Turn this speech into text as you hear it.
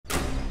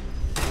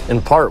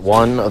In part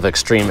 1 of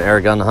extreme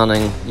airgun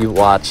hunting, you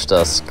watched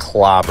us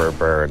clobber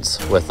birds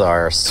with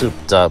our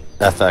souped up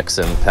FX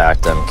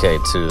Impact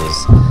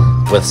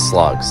MKIIs with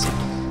slugs.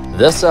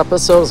 This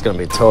episode is going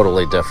to be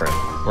totally different.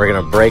 We're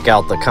going to break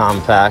out the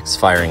compacts,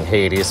 firing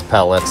Hades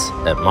pellets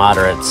at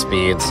moderate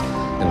speeds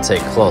and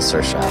take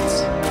closer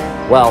shots.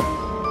 Well,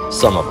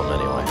 some of them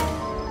anyway.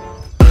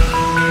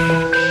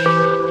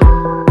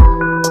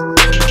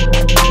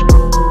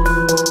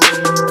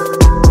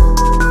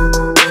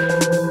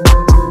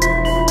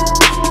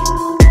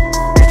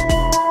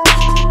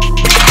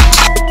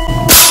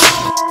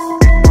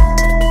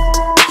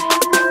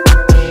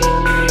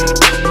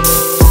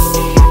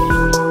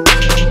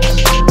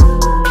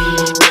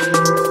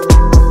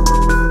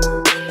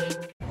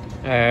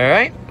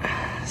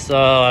 So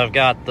I've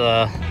got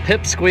the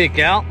pipsqueak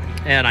out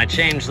and I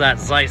changed that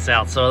Zeiss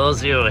out. So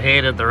those of you who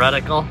hated the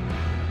reticle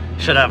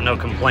should have no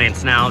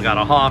complaints now. Got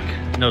a Hawk,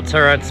 no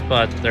turrets,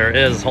 but there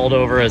is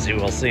holdover as you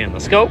will see in the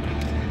scope.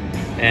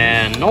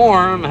 And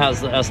Norm has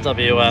the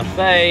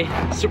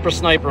SWFA Super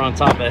Sniper on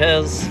top of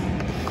his.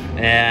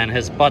 And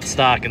his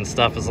buttstock and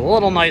stuff is a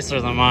little nicer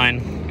than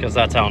mine because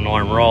that's how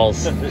Norm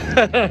rolls.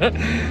 What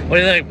do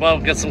you think, Bo?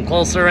 Get some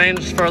closer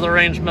range, further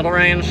range, middle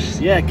range?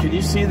 Yeah, can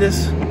you see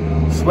this?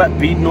 Sweat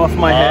beating off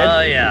my head.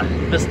 Oh yeah,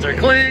 Mr.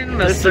 Clean,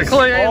 Mr.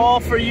 Clean.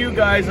 All for you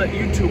guys at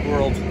YouTube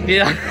World.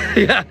 Yeah,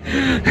 yeah.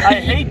 I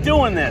hate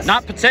doing this.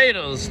 Not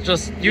potatoes,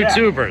 just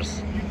YouTubers.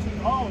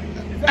 Yeah. Oh,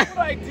 is that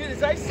what I did?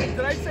 Did I say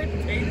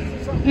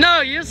potatoes or something?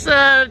 No, you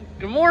said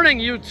good morning,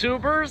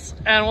 YouTubers,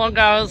 and one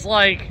guy was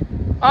like,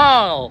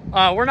 "Oh,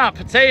 we're not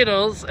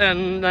potatoes,"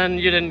 and then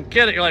you didn't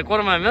get it. You're like, "What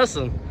am I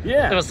missing?"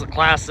 Yeah. It was the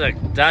classic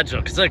dad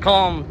joke because they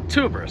call them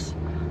tubers,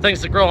 things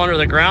that grow under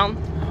the ground.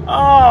 Oh,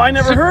 I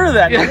never heard of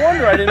that. No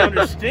wonder I didn't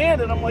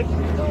understand it. I'm like, what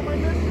the hell am I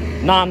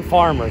missing?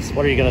 Non-farmers,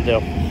 what are you gonna do?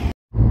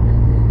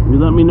 You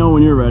let me know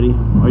when you're ready.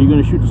 Are you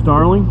gonna shoot the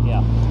starling?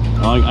 Yeah.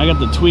 I got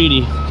the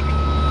Tweety.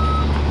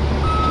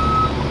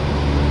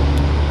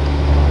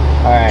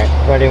 All right,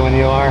 ready when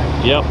you are.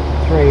 Yep.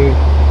 3,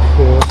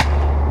 2,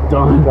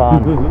 done.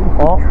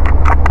 Oh,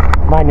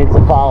 mine needs a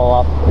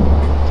follow-up.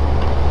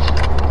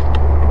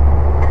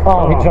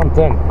 Oh, he jumped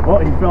in. Oh,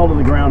 he fell to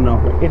the ground now.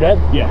 He did?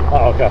 Yeah.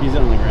 Oh, okay. He's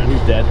on the ground.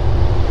 He's dead.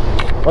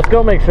 Let's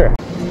go make sure.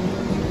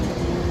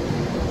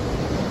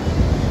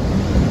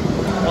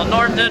 Well,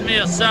 Norton did me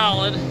a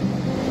salad.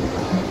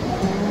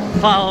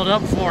 Followed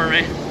up for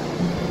me.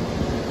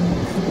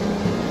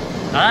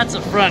 Now that's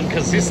a friend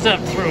because he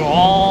stepped through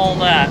all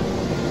that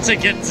to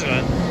get to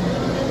it.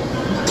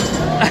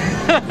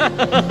 I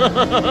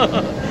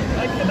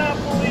cannot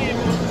believe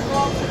it was the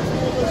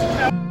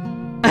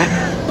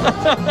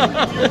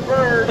strongest your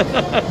bird.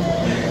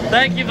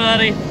 Thank you,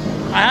 buddy.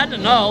 I had to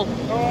know.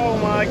 Oh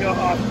my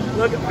God.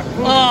 Look at my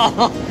foot.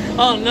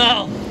 Oh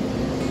no.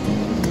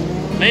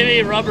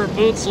 Maybe rubber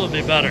boots would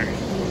be better.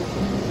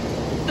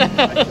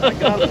 I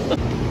got it.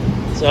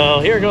 So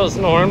here goes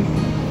Norm.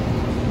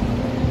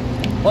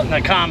 Putting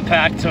the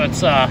compact to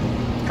its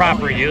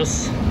proper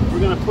use. We're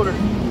going to put her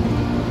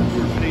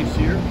face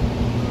here.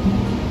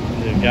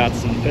 We've got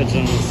some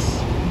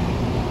pigeons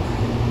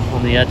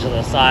on the edge of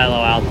the silo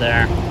out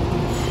there.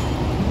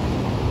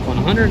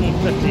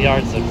 150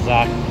 yards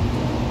exact.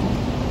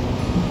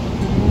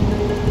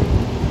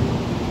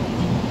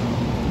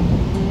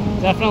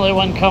 Definitely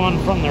one coming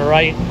from the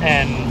right,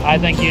 and I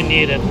think you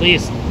need at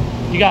least,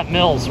 you got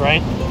mills,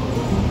 right?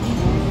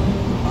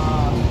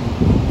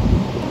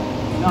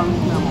 No, this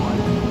is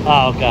MLA.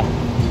 Oh, okay.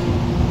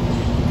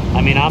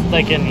 I mean, I'm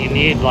thinking you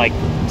need like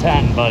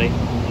 10, buddy.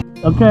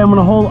 Okay,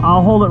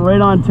 I'll hold it right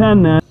on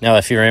 10 then. Now,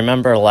 if you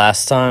remember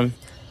last time,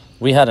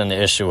 we had an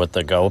issue with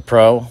the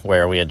GoPro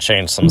where we had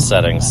changed some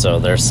settings, so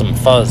there's some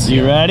fuzz You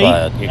here, ready?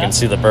 but you can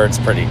see the birds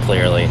pretty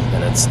clearly,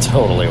 and it's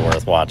totally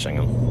worth watching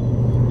them.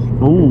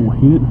 Oh,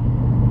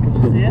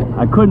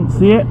 I couldn't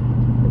see it,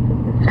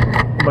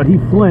 but he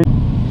flinched.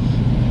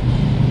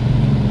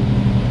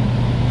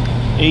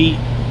 8.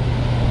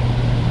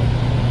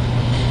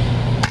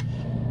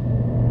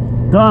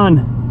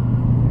 Done.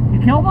 You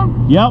killed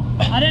them? Yep.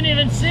 I didn't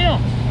even see them.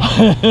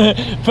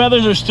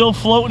 Feathers are still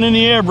floating in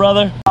the air,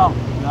 brother. Oh,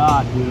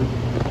 God, dude.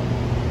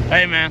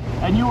 Hey, man.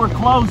 And you were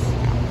close.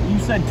 You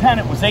said 10,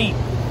 it was 8.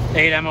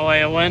 8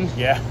 MOA a win?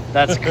 Yeah.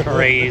 That's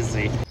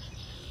crazy.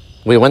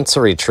 We went to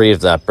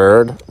retrieve that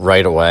bird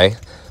right away,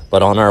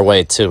 but on our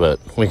way to it,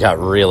 we got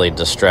really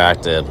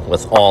distracted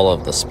with all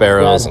of the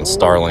sparrows and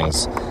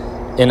starlings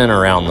in and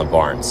around the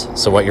barns.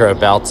 So what you're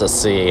about to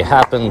see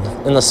happened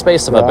in the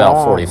space of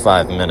about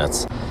 45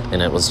 minutes,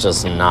 and it was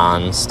just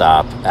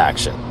non-stop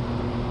action.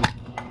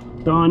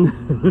 Done.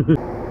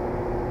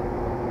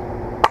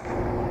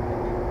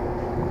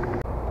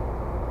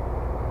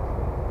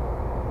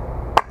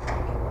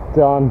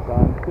 Done.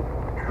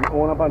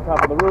 One up on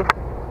top of the roof,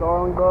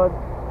 starling bud.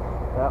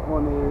 That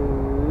one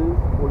is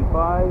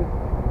 45.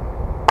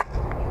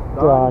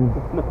 Done.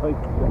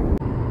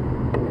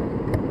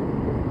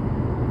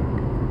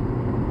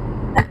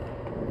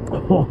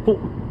 Oh,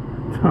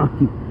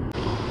 done.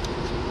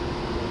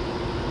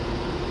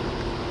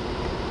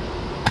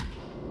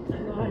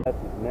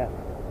 That's his neck.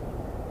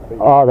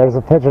 Oh, there's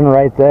a pigeon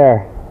right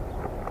there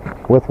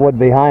with wood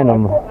behind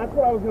him. That's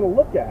what I was going to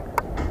look at.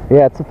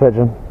 Yeah, it's a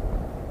pigeon.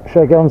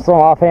 Should I give him some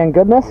offhand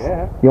goodness?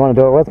 Yeah. You want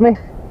to do it with me?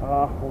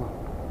 Hold on.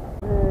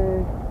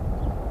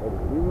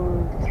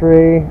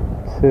 3,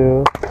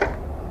 2.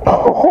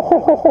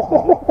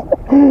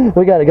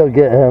 We got to go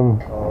get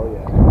him. Oh,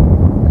 yeah.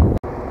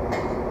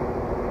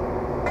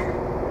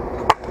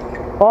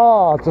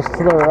 Oh, just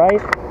to the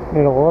right.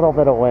 Need a little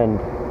bit of wind.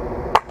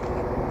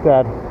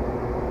 Dead.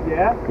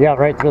 Yeah? Yeah,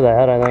 right through the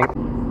head, I think.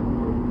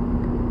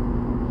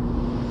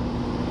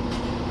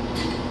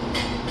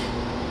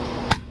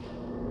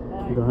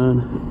 Done.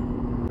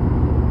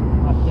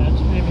 Left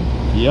edge, maybe?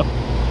 Yep.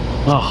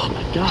 Oh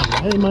my god,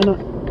 why am I not?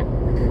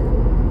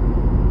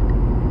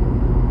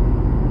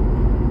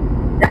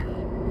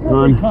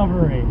 Done.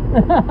 Recovery.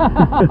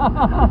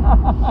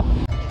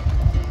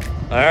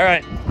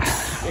 Alright,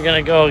 you're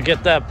gonna go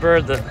get that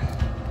bird that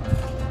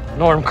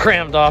Norm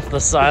crammed off the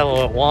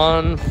silo at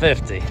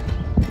 150. With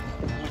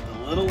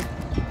the little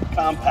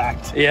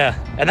compact. Yeah,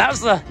 and that was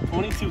the,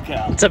 22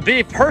 cal. to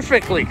be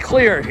perfectly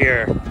clear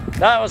here,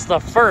 that was the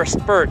first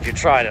bird you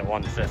tried at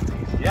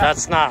 150. Yeah.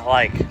 That's not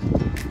like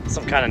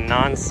some kind of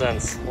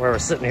nonsense where we're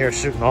sitting here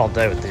shooting all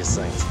day with these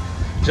things.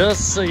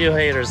 Just so you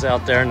haters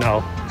out there know.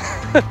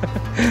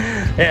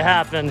 It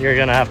happened, you're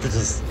gonna have to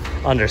just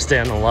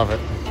understand and love it.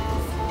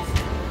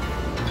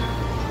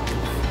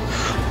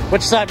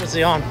 Which side was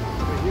he on?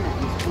 Right here,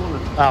 this corner.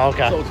 Oh,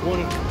 okay. So it's one.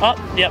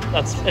 Oh, yep,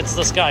 it's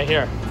this guy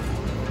here.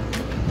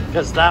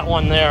 Because that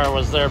one there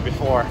was there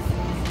before.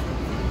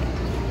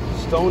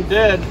 Stone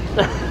dead.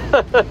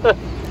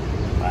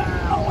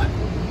 Wow.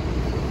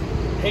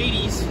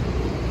 Hades.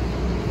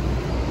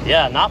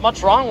 Yeah, not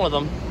much wrong with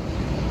them.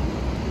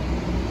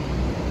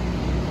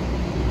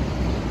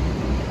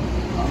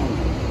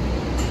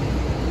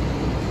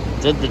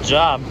 Did the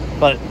job,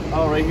 but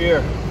Oh, right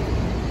here.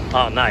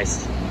 oh,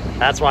 nice.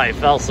 That's why he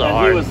fell so And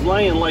hard. he was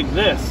laying like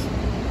this.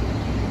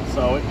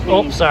 So it came.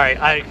 Oh, sorry,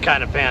 I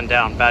kind of panned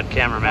down. Bad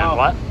cameraman. Oh,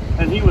 What?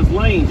 And he was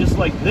laying just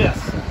like this.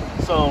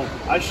 So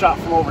I shot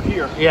from over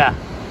here. Yeah,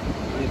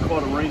 And he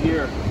caught him right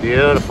here.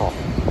 beautiful.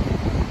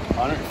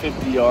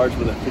 150 yards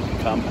with a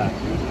 50 compact.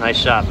 Dude. Nice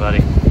shot,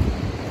 buddy.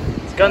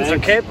 His guns Thanks. are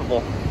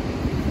capable.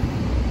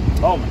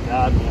 Oh my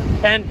god,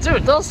 man. And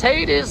dude, those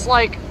Hades,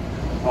 like,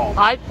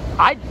 Oh,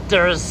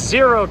 there is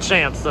zero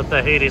chance that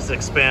the Hades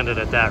expanded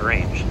at that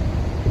range.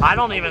 I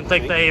don't even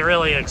think they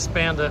really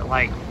expanded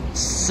like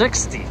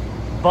 60,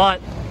 but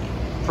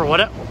for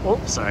whatever,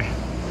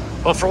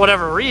 but for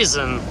whatever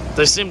reason,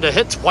 they seem to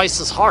hit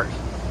twice as hard.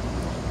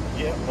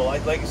 yeah. Well,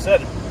 like I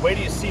said, wait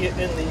till you see it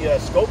in the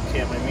scope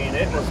cam. I mean,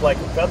 it was like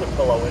a feather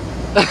pillow. It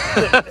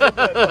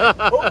went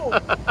like,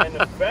 boom, and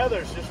the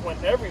feathers just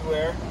went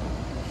everywhere.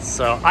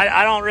 So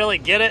I don't really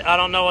get it. I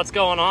don't know what's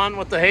going on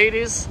with the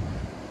Hades,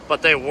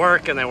 but they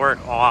work and they work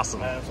awesome.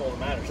 That's all that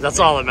matters. That's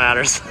all that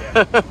matters.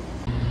 Yeah.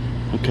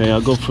 Okay,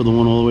 I'll go for the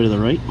one all the way to the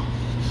right.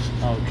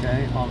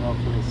 Okay, I'll go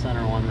for the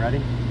center one.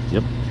 Ready?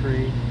 Yep.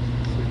 3,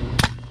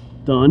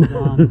 2.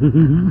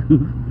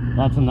 Done.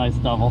 That's a nice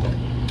double.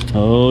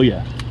 Oh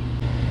yeah.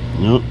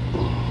 Nope.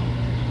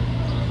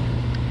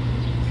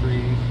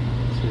 3,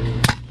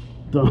 2.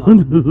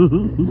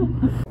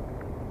 Done.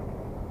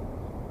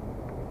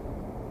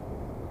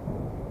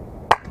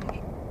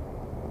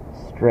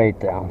 Straight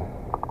down.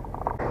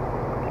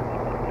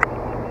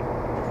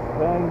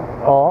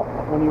 Okay. Oh,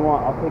 When you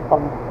want, I'll take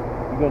one.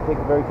 You gonna take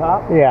the very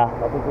top? yeah.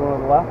 I'll take the one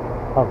on the left.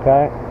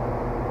 Okay.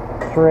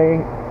 3,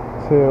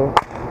 2.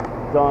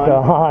 Done.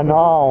 Done.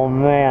 Oh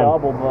man,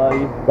 Double,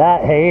 buddy.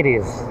 that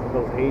Hades.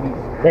 Those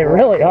 80s. They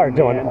really are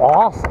doing man.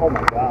 awesome. Oh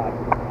my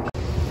god.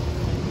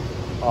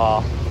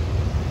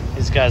 Oh,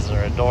 these guys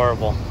are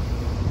adorable.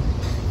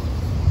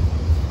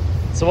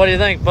 So what do you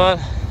think, bud?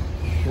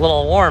 A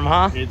little warm,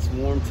 huh? It's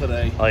warm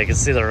today. Oh, you can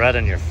see the red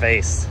in your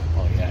face.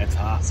 Oh yeah, it's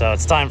hot. So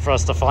it's time for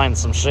us to find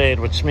some shade,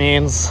 which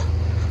means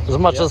as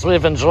much as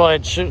we've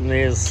enjoyed shooting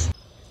these.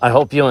 I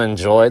hope you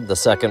enjoyed the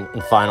second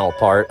and final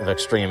part of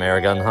extreme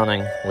airgun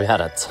hunting. We had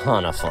a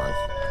ton of fun.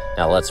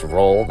 Now let's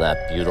roll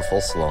that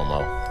beautiful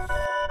slow-mo.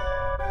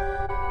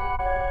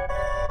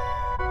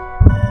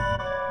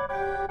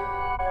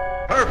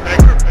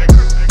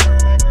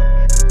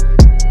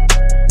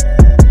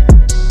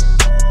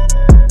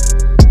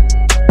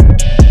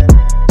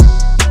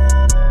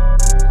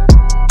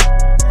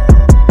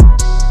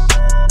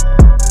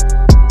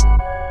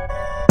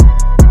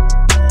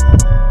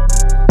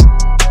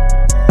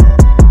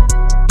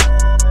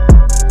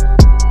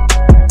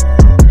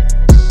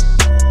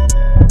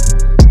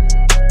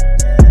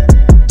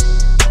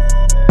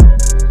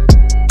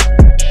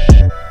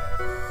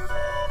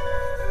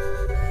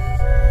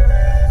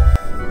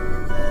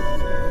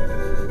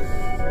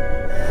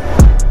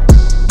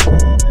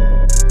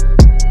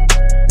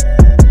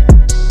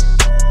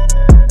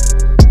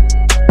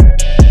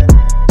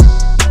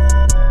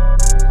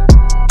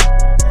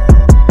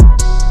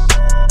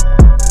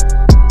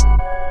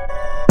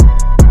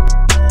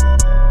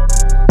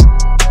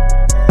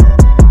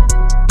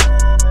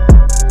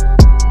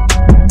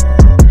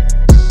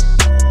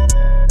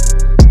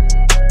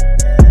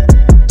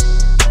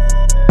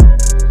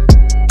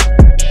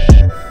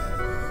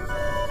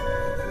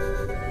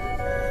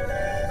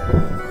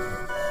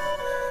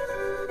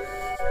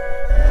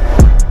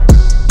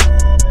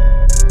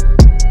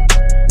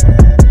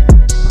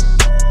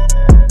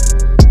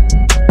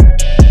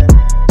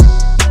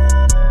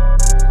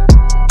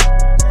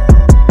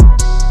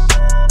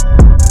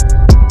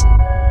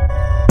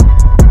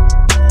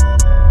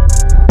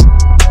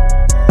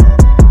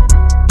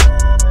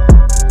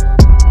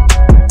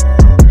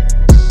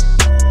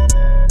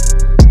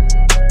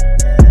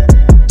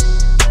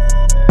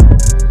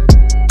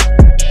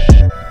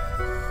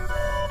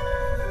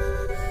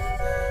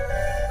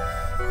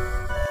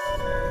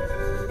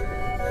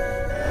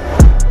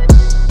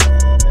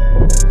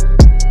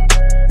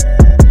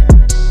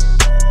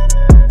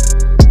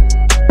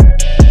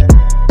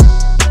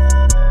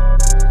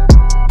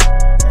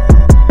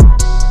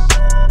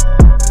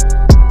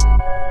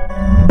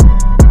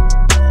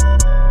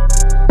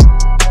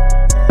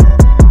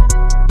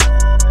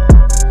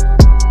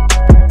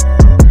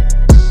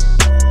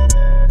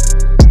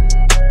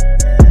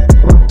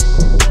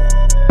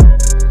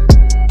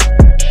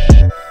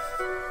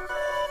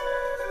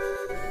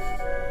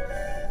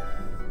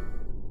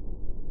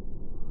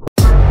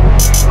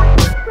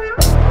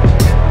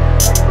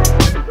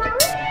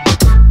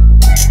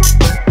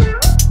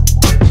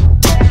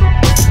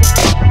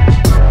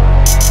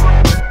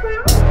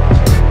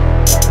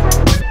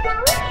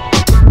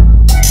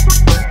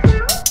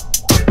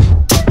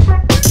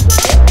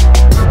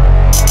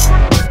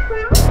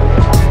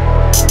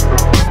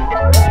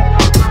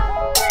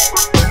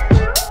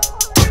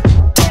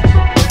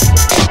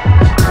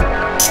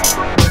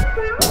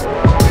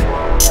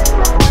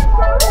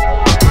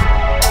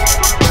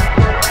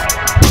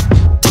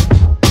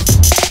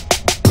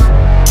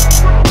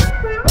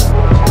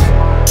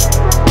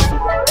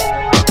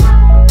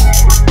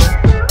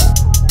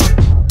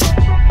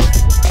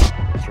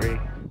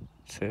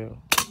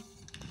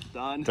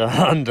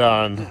 done. Done,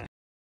 done.